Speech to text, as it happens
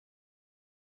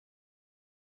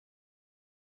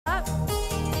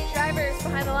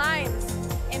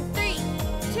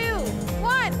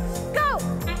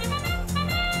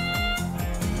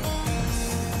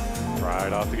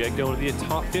Right off the get-go into the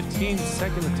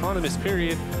 15-second autonomous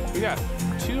period, we got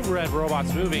 2 red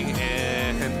robots moving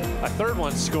and a third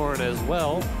one scoring as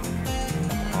well.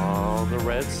 On the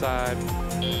red side,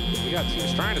 we got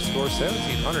teams trying to score.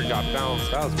 1700 got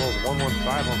bounced out, as well as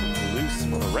 115 on the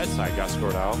blue, on the red side got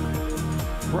scored out.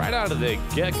 Right out of the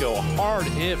get-go, hard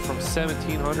hit from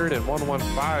 1700 and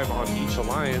 115 on each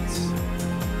alliance.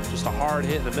 Just a hard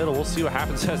hit in the middle. We'll see what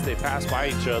happens as they pass by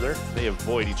each other. They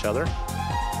avoid each other.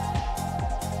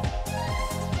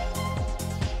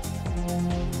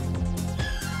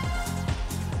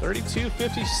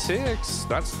 $32.56.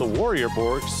 That's the Warrior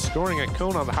Borg scoring a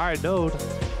cone on the high node.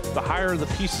 The higher the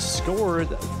piece is scored,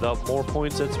 the more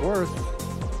points it's worth.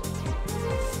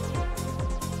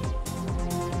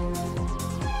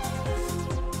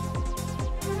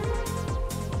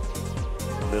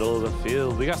 Middle of the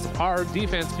field, we got some hard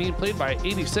defense being played by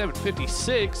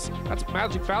 8756. That's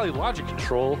Magic Valley Logic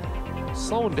Control,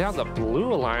 slowing down the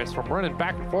Blue Alliance from running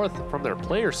back and forth from their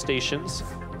player stations.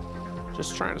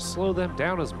 Just trying to slow them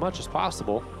down as much as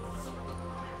possible.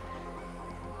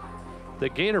 The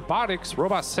Gator Robotics,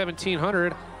 Robot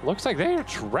 1700, looks like they are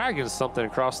dragging something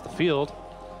across the field.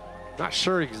 Not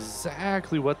sure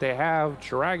exactly what they have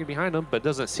dragging behind them, but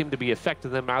doesn't seem to be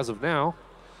affecting them as of now.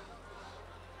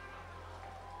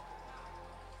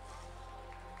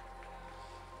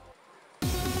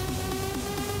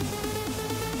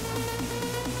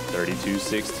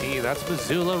 $32.16, that's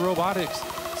Missoula Robotics.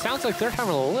 Sounds like they're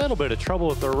having a little bit of trouble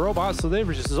with their robots, so they've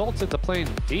resulted to playing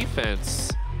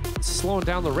defense, slowing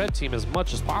down the red team as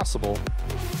much as possible.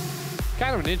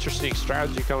 Kind of an interesting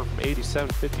strategy coming from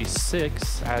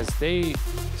 8756, as they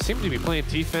seem to be playing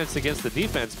defense against the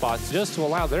defense bots just to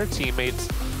allow their teammates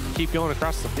to keep going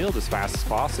across the field as fast as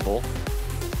possible.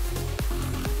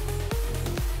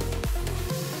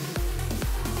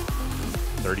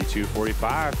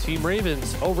 $32.45, Team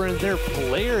Ravens over in their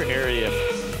player area,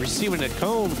 receiving a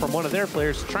cone from one of their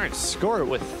players to try and score it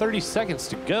with 30 seconds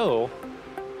to go.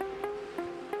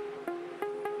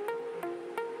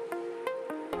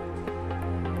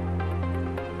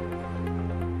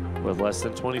 With less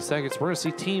than 20 seconds, we're going to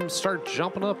see teams start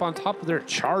jumping up on top of their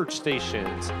charge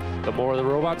stations. The more the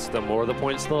robots, the more the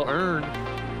points they'll earn.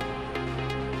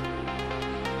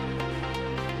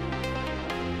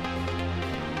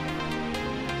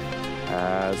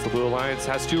 As the Blue Alliance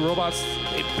has 2 robots,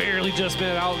 they barely just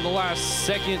made it out in the last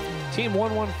second. Team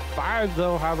 115,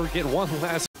 though, however, get one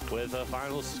last with a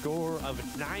final score of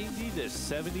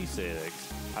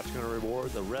 90-76. That's going to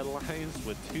reward the Red Alliance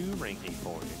with 2 ranking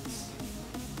points.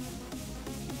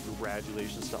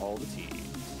 Congratulations to all the teams.